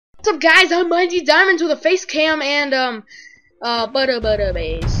What's up, guys? I'm Mighty Diamonds with a face cam and butter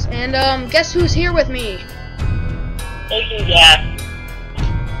base. And guess who's here with me? Thank you, yeah.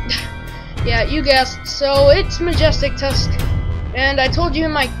 Yeah, you guessed. So it's Majestic Tusk, and I told you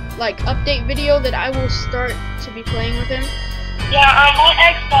in my update video that I will start to be playing with him. Yeah, my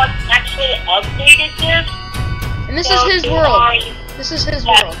Xbox actually updated this. And this is his world. This is his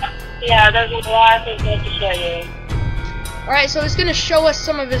world. Yeah, there's a lot of things to show you. Alright, so he's gonna show us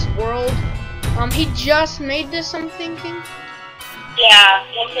some of his world. He just made this, I'm thinking. Yeah,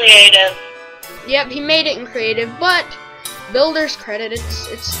 in creative. Yep, he made it in creative, but builder's credit,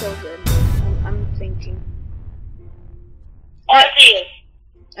 it's still good. I'm thinking. I see it.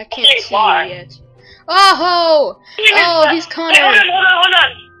 I can't see you yet. Oh, he's Connor. Hey, hold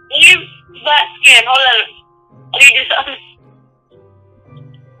on. Leave that skin. Hold on. I need to do something.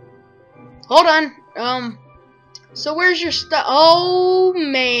 Hold on. So where's your stuff? Oh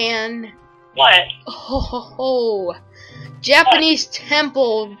man. What? Oh, Japanese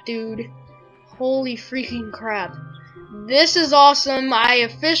temple, dude. Holy freaking crap. This is awesome. I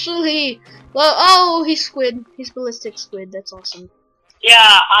officially... Well, oh, he's squid. He's ballistic squid. That's awesome. Yeah,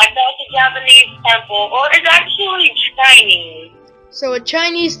 I built a Japanese temple. Or it's actually Chinese. So a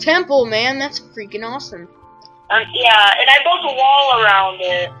Chinese temple, man. That's freaking awesome. Yeah, and I built a wall around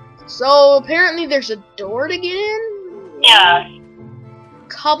it. So apparently there's a door to get in? Yeah.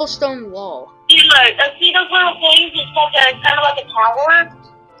 Cobblestone wall. See, look, see those little things? It's like kind of like a tower?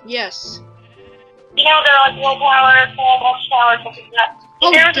 Yes. You know, they're like low power, small tower, something like that.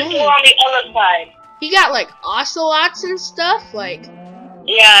 And there's a door on the other side. You got like ocelots and stuff? Like...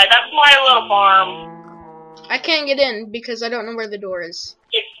 Yeah, that's my little farm. I can't get in because I don't know where the door is.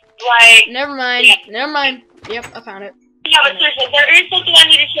 It's like... Never mind. Yeah. Never mind. Yep, I found it. Yeah, but seriously, there is something I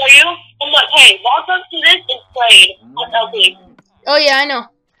need to show you. And look, hey, walk up to this and trade. That's LP. Oh yeah, I know.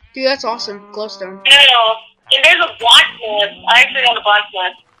 Dude, that's awesome. Glowstone. No. And there's a blacksmith. I actually got a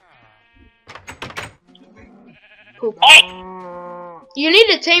blacksmith. Poop. Hey! You need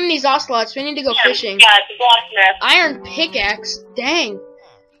to tame these ocelots. We need to go fishing. Yeah, it's a blacksmith. Iron pickaxe. Dang.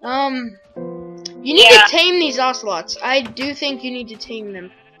 You need to tame these ocelots. I do think you need to tame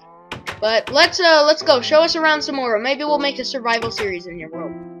them. But let's go. Show us around some more. Maybe we'll make a survival series in your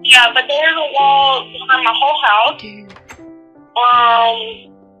world. Yeah, but there's a wall behind my whole house. Dude.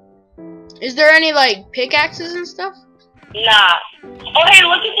 Is there any like pickaxes and stuff? Nah. Oh hey,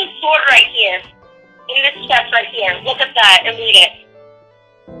 look at this sword right here. In this chest right here. Look at that and read it.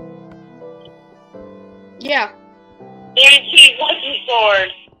 Yeah. MT lucky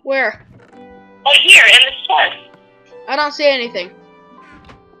sword. Where? Right here, in this chest. I don't see anything.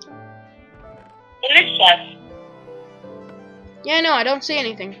 In this chest. Yeah, no, I don't see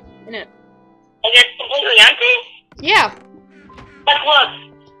anything in it. And it's completely empty? Yeah. Let's look.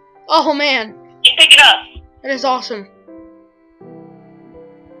 Oh man. You pick it up. That is awesome.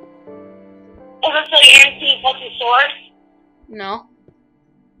 Does it say antique lucky sword? No.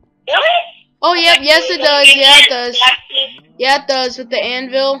 Really? Oh, yep, yes it does. Yeah, it does. Yeah, it does with the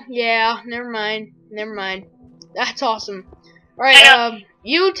anvil. Yeah, never mind. Never mind. That's awesome. Alright,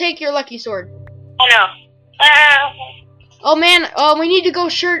 you take your lucky sword. Oh no. Oh man, we need to go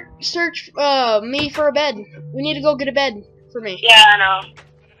search me for a bed. We need to go get a bed for me. Yeah, I know.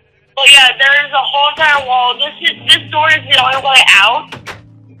 But yeah, there's a whole entire wall. This door is the only way out.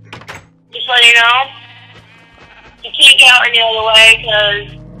 Just let you know. You can't get out any other way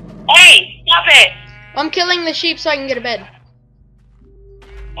because... Hey, stop it! I'm killing the sheep so I can get a bed.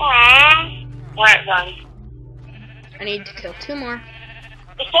 Aww. Alright, done. I need to kill 2 more.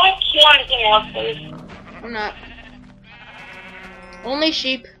 Just don't kill anything else, please. I'm not. Only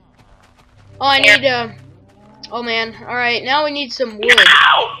sheep. Oh, I need, oh man. Alright, now we need some wood.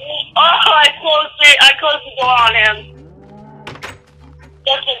 Ow! Oh, I closed the door on him.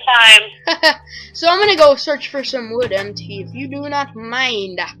 Just in time. So I'm gonna go search for some wood, MT, if you do not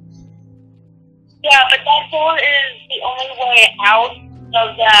mind. Yeah, but that door is the only way out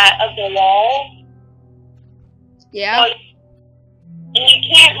of the wall. Yeah. So, and you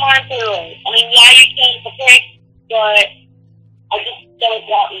can't mine through it. I mean, yeah, you can with the pick, but I just don't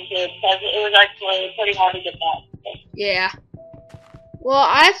want you to because it was actually pretty hard to get that. Yeah. Well,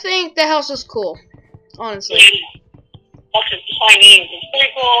 I think the house is cool, honestly. That's just Chinese. It's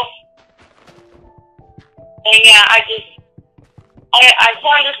pretty cool. And yeah, I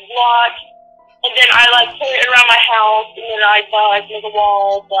found this block, and then I put it around my house, and then I thought I'd make a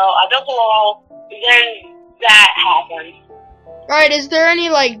wall, so I built a wall, and then that happened. Alright, is there any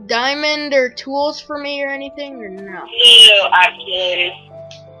like diamond or tools for me or anything, or no? No, actually.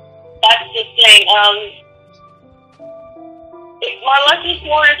 That's the thing. My lucky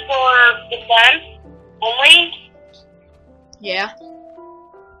sword is for them only. Yeah.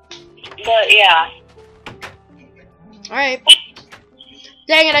 But yeah. Alright.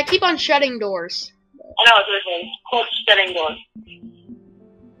 Dang it, I keep on shutting doors. I know, seriously. Quit shutting doors.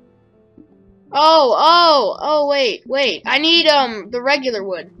 Oh, wait. I need, the regular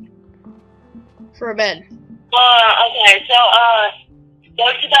wood. For a bed. Okay, so,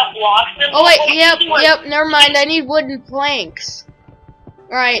 go to that block symbol. Oh, wait, yep, never mind. I need wooden planks.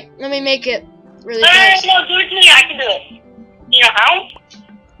 Alright, let me make it really fast. No, do it to me, I can do it. You know how?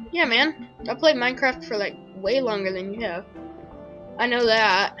 Yeah, man. I played Minecraft for, like, way longer than you have. I know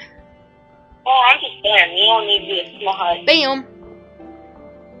that. Oh, I'm just saying, you don't need to be a smart. Bam!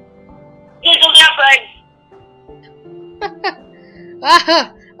 Yeah, go down, Fred.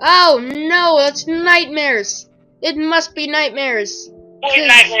 Ah! Oh, no, that's nightmares. It must be nightmares. What is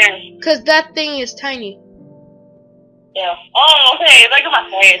nightmares? Because that thing is tiny. Yeah. Oh, okay, look at my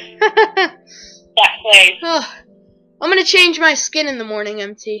face. That face. Oh, I'm gonna change my skin in the morning,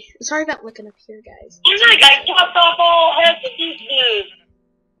 MT. Sorry about looking up here, guys. You know, I chopped off all heads of these dudes.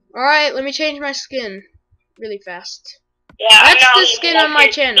 Alright, let me change my skin really fast. Yeah, That's the skin on my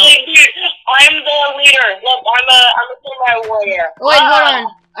channel. I'm the leader. Look, I'm a samurai warrior. Oh, wait, hold on.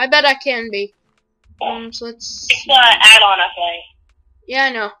 I bet I can be. So let's... It's an add-on, I think. Yeah,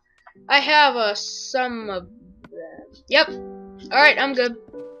 I know. I have some of them. Yep. Alright, I'm good.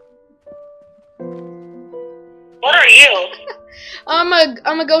 What are you?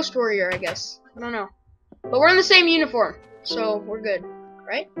 I'm a ghost warrior, I guess. I don't know. But we're in the same uniform, so we're good,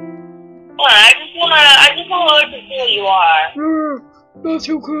 right? Well, I just wanna look and see what you are. That's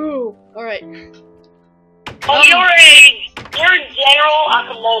so cool. Alright. Oh, you're General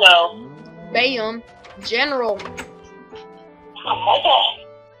Akamoto. Bam. General. Okay.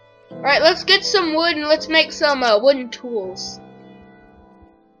 Alright, let's get some wood and let's make some wooden tools.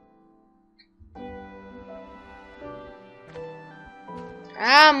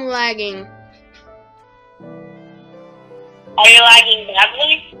 I'm lagging. Are you lagging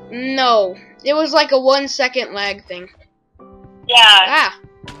badly? No. It was like a 1 second lag thing. Yeah. Ah.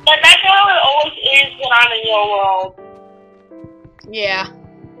 But that's how it always is when I'm in your world. Yeah.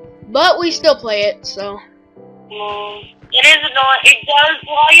 But we still play it, so. It is annoying. It does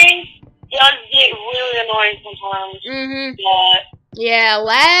lagging. It does get really annoying sometimes. Mm-hmm. But yeah,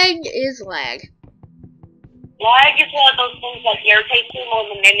 lag is lag. lag is one of those things that irritates me more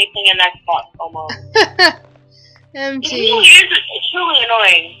than anything in Xbox almost. MT. It really is. It's truly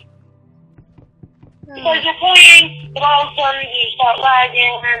annoying. Because you're playing, and all of a sudden you start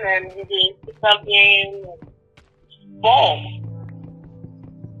lagging, and you do something, and boom.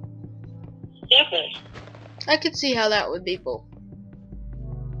 Stupid. I could see how that would be cool.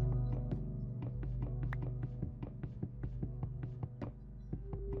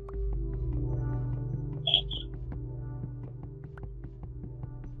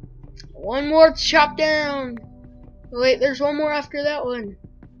 One more chop down. Oh, wait, there's one more after that one.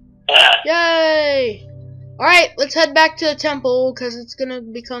 Yay! Alright, let's head back to the temple, because it's gonna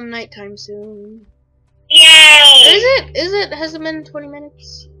become nighttime soon. Yay! Is it? Has it been 20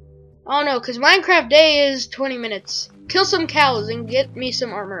 minutes? Oh no, because Minecraft Day is 20 minutes. Kill some cows and get me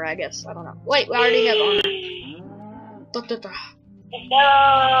some armor, I guess. I don't know. Wait, I already have armor. Da, da, da.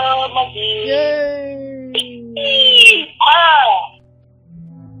 Yay!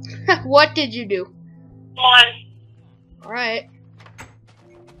 What did you do? Come on. Alright.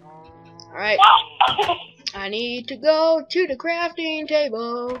 Alright. I need to go to the crafting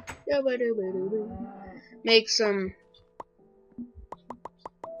table. Make some.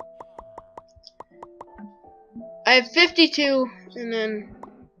 I have 52, and then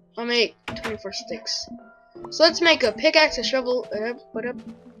I'll make 24 sticks. So let's make a pickaxe, a shovel. What up?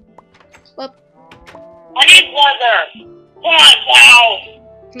 Up. I need leather. Come on, cow.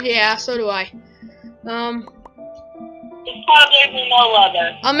 Yeah, so do I. This cow gave me no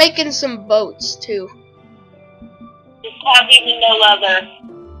leather. I'm making some boats too. This cow gave me no leather.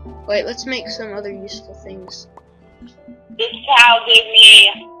 Wait, let's make some other useful things. This cow gave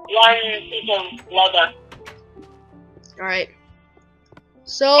me 1 piece of leather. Alright.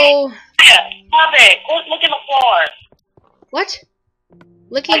 So. Stop it. Quit licking the floor. What?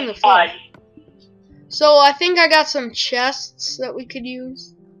 Licking the floor. So I think I got some chests that we could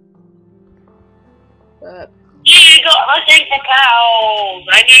use. But. You go hunting for cows.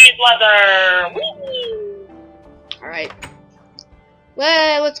 I need leather. Woo! Alright.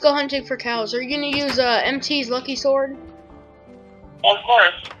 Well, let's go hunting for cows. Are you gonna use MT's lucky sword? Of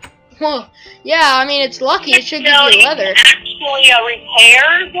course. Well, yeah, I mean, it's lucky. It should give you leather. Actually,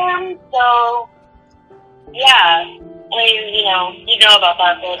 repair them, so yeah. I mean, you know about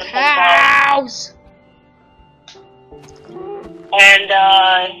that for the Cows! And,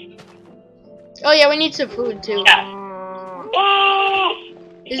 Oh yeah, we need some food too. yeah. Ooh!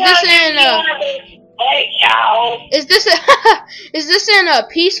 Is this in cow. Is this is this in a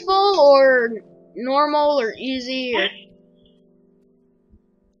peaceful or normal or easy or?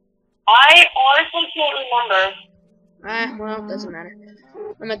 I honestly can't remember. Well, it doesn't matter.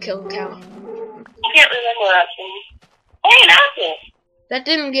 I'm gonna kill a cow. I can't remember actually. Hey, an apple! That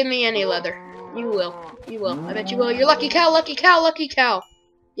didn't give me any leather. You will. You will. I bet you will. You're lucky cow, lucky cow, lucky cow.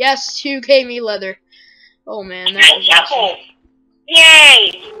 Yes, you gave me leather. Oh man, that was awesome.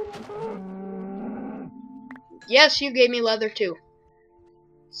 Yay! Yes, you gave me leather too.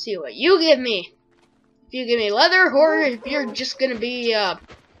 See what you give me. If you give me leather, or if you're just gonna be the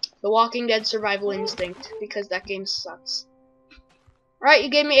Walking Dead Survival Instinct, because that game sucks. Alright, you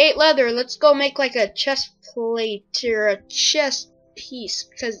gave me 8 leather. Let's go make like a chest plate or a chest piece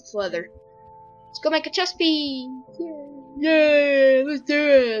because it's leather. Let's go make a chest piece. Yeah, let's do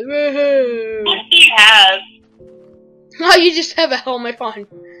it. Woohoo! What do you have? Oh, you just have a helmet on.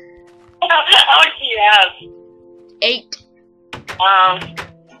 How much do you have? 8.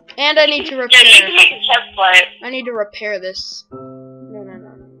 And I need to repair. Yeah, you can make a chest plate. I need to repair this.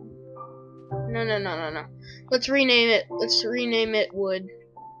 No. Let's rename it. Let's rename it wood.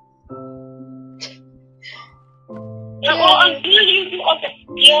 Yeah, well, I'm doing you like a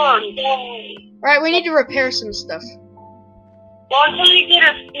stone. Alright, we need to repair some stuff. Well, until you get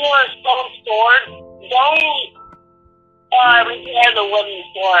a stone sword, don't repair the wooden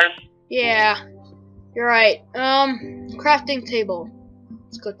sword. Yeah, you're right. Crafting table.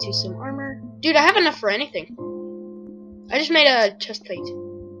 Let's go to some armor. Dude, I have enough for anything. I just made a chest plate.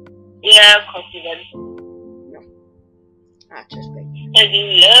 Yeah, of course you did. No. Chest plate. And you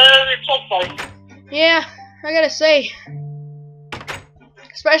love your chest plate. Yeah, I gotta say.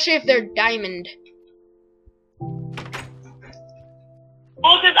 Especially if they're diamond.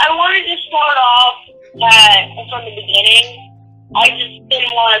 Well, because I wanted to start off from the beginning. I just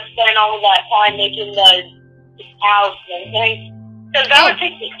didn't want to spend all of that time making the house and things. Because that would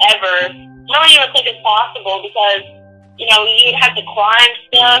take forever. I don't even think it's possible because, you'd have to climb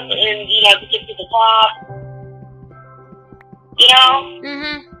stuff and, to get to the top.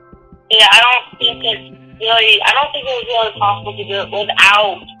 Mm-hmm. Yeah, I don't think it was really possible to do it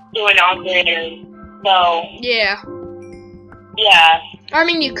without doing upgraders. So. Yeah. Yeah. I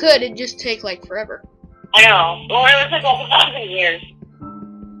mean, you could. It'd just take, like, forever. I know. Well, it would take like 1,000 years.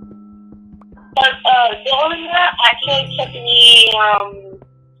 But, doing that actually took me,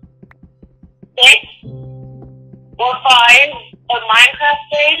 6 or 5 of Minecraft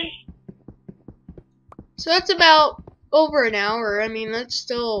days. So that's about over an hour. I mean, that's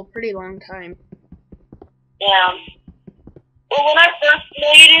still a pretty long time. Yeah. Well, when I first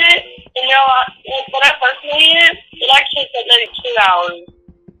made it, it actually took maybe 2 hours.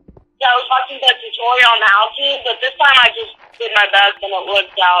 Yeah, I was watching the tutorial on how to, but this time I just did my best and it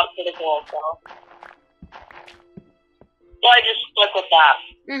worked out pretty cool, so. So I just stuck with that.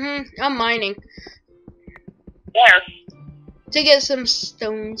 I'm mining. There. To get some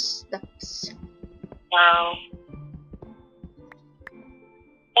stone stuffs. Wow.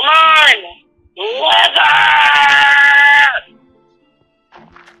 Come on! Leather!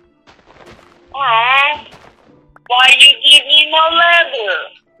 Aww. Why you give me no leather?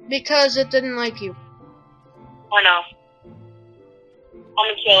 Because it didn't like you. I know. I'm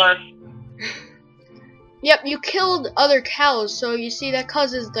a killer. Yep, you killed other cows, so you see that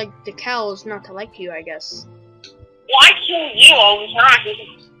causes like the cows not to like you, I guess. Well, I kill you all the time.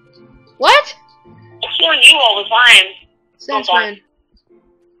 What? I kill you all the time. Since when?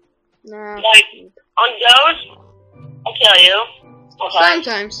 Nah. Like, on Ghost, I kill you.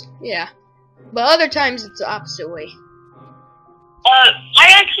 Sometimes, yeah. But other times it's the opposite way. I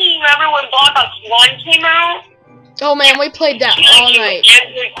actually remember when Block Ops 1 came out. Oh man, we played that all night.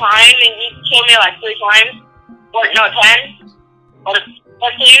 Every time, and you killed me like 3 times. Or, no, 10. Or 2.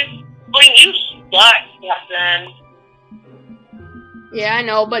 I mean, you suck back then. Yeah, I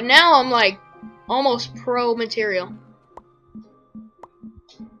know, but now I'm like almost pro material.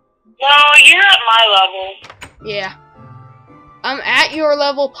 No, you're at my level. Yeah. I'm at your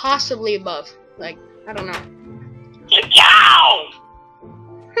level, possibly above. Like, I don't know. Cow!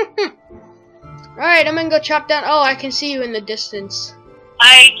 Alright, I'm gonna go chop down. Oh, I can see you in the distance.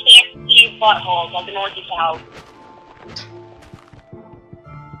 I can't see buttholes like an orchid cow.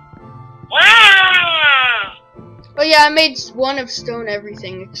 Ah! Oh yeah, I made one of stone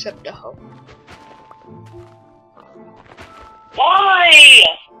everything except a hoe. Why?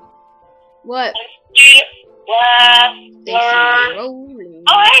 What? left, They see learn. me rolling.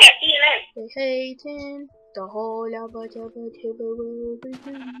 Oh, hey, I see it. They hating the whole of it.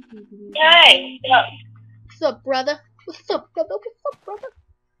 Hey, look. What's up, brother? What's up, brother? What's up, brother?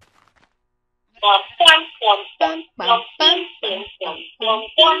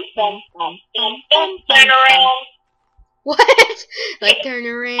 Turn around. What? Like turn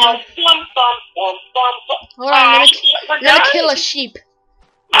around. Hold on, we're gonna kill a sheep.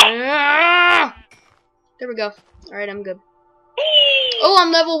 There we go. Alright, I'm good. Oh,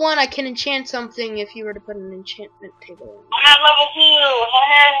 I'm level 1. I can enchant something if you were to put an enchantment table. I'm at level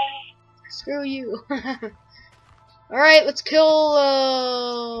 2. Screw you. Alright, let's kill,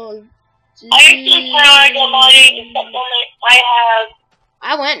 I actually plan to go mining, except when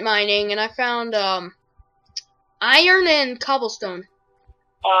I went mining and I found, iron and cobblestone.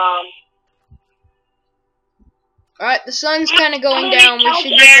 Alright, the sun's kind of going down. We should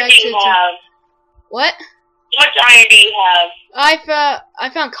get back to what? How much iron do you have? I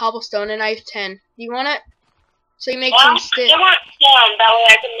found cobblestone and I have 10. Do you want it? So you make Well, some stick. I want some, that way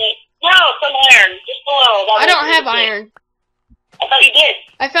I can make... No, some iron, just below. I don't have iron. I thought you did.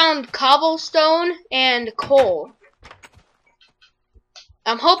 I found cobblestone and coal.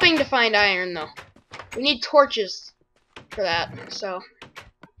 I'm hoping to find iron though. We need torches for that, so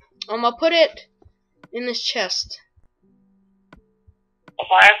I'll put it in this chest.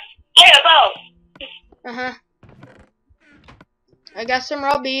 Okay. Hey, above. I got some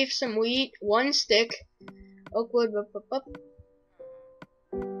raw beef, some wheat, 1 stick, oak wood.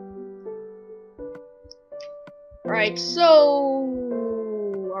 Right,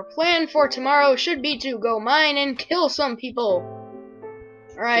 so our plan for tomorrow should be to go mine and kill some people.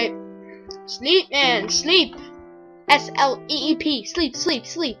 Alright. Sleep, man, sleep. S-L-E-E-P. Sleep, sleep,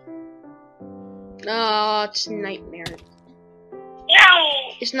 sleep. Oh, it's nightmare.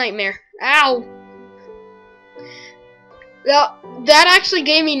 Ow! It's nightmare. Ow! That actually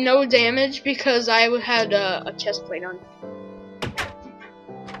gave me no damage because I had a chest plate on.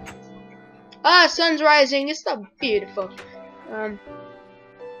 Ah, sun's rising. It's so beautiful.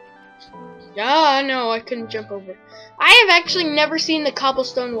 No, I couldn't jump over. I have actually never seen the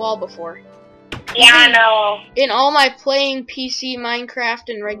cobblestone wall before. Yeah, I know. In all my playing PC Minecraft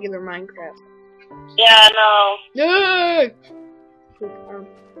and regular Minecraft. Yeah, I know.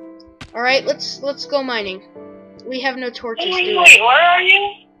 Alright, let's go mining. We have no torches. Wait, where are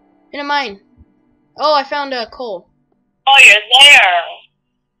you? In a mine. Oh, I found coal. Oh, you're there.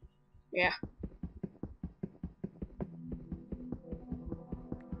 Yeah.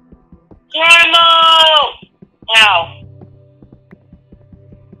 Carmo! Ow.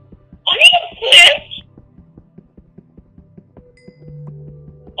 I need a switch.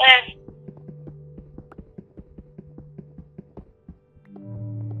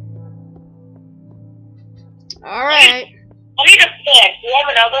 Alright. I need a stick. Do you have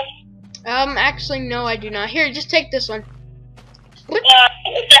another? Actually, no, I do not. Here, just take this one.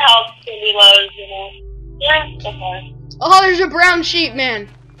 It's a house to be low, you know. Yeah, okay. Oh, there's a brown sheep, man.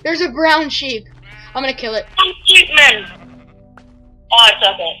 There's a brown sheep. I'm gonna kill it. I'm sheepman. Oh, it's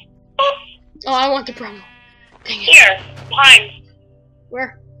okay. Oh, I want the brown one. Dang it. Here, behind.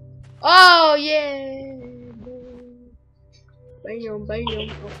 Where? Oh, yeah. Bam, bam.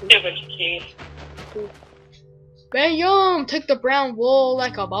 Stupid sheep. Bam! Took the brown wool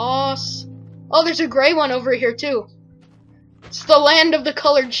like a boss. Oh, there's a gray one over here, too. It's the land of the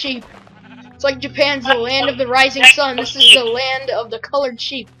colored sheep. It's like Japan's the land of the rising sun. This is the land of the colored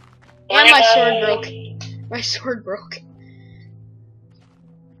sheep. And my sword broke. My sword broke.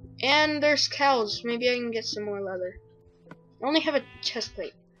 And there's cows. Maybe I can get some more leather. I only have a chest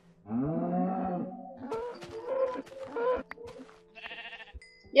plate.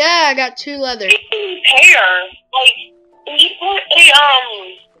 Yeah, I got 2 leather. Hair. Like, when you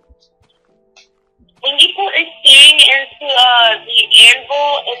put a thing into the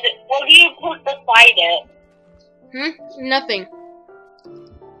anvil, what do you put beside it? Nothing.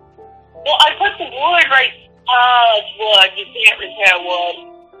 Well, I put the wood right. It's wood. You can't repair wood.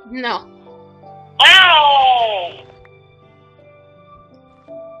 No. Ow!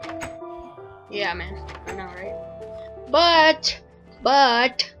 Yeah, man. I know, right? But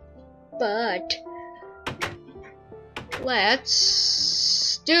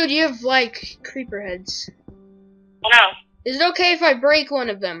let's... Dude, you have, like, creeper heads. No. Is it okay if I break one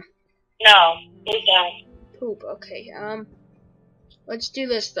of them? No. Please don't. Poop, okay. Let's do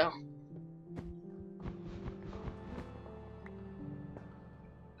this, though.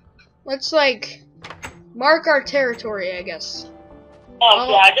 Let's, like, mark our territory, I guess. Oh,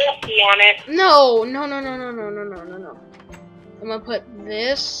 yeah, I don't see on it. No. I'm gonna put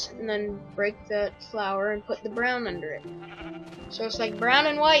this, and then break that flower and put the brown under it. So it's like brown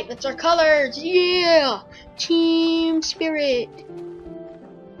and white. That's our colors. Yeah! Team spirit.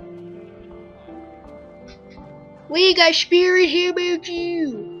 We got spirit here about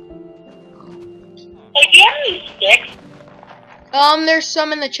you. Hey, do you have any sticks? There's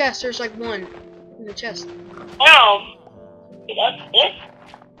some in the chest. There's like one in the chest. Oh. That's it?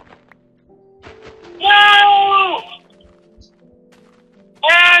 No!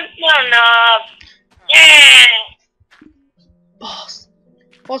 That's not enough. Yeah. Boss.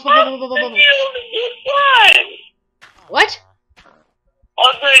 What the hell is this one? What?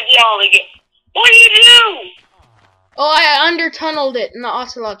 I'll do it yelling again. What do you do? Oh, I under-tunneled it and the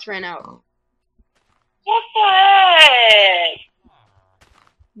ocelots ran out. What the heck?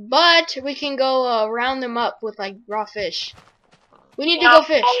 But we can go round them up with like raw fish. We need to go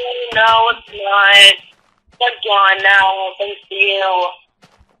fish. No, it's not. It's gone now. Thanks to you.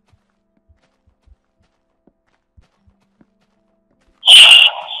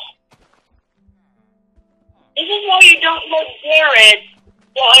 This is why you don't let Jared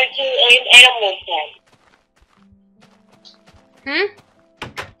go into an animal pen.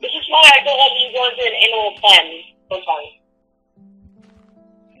 This is why I don't let you go into an animal pen sometimes.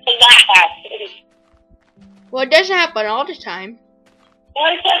 Because that happens. Well, it doesn't happen all the time.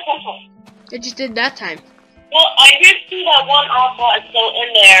 What is that? It just did that time. Well, I did see that one ocelot still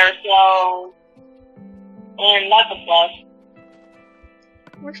in there, so... And that's a plus.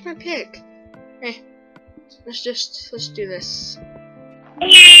 Where's my pick? Hey, let's do this.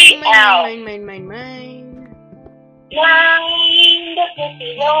 Ow. Mine. Mine, the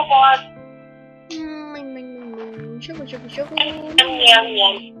pussy robot. Mine. Sugar. Yum, yum,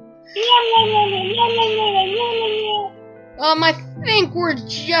 yum. I think we're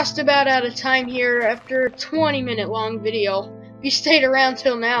just about out of time here after a 20-minute long video. If you stayed around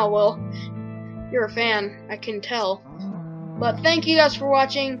till now, well, you're a fan, I can tell. But thank you guys for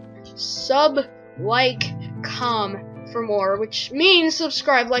watching. Sub, like, for more, which means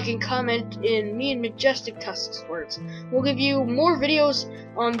subscribe, like, and comment in me and Majestic Tusk's words. We'll give you more videos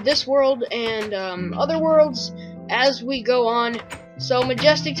on this world and other worlds as we go on. So,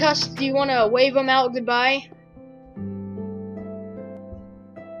 Majestic Tusk, do you want to wave them out goodbye?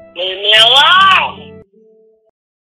 Leave me alone!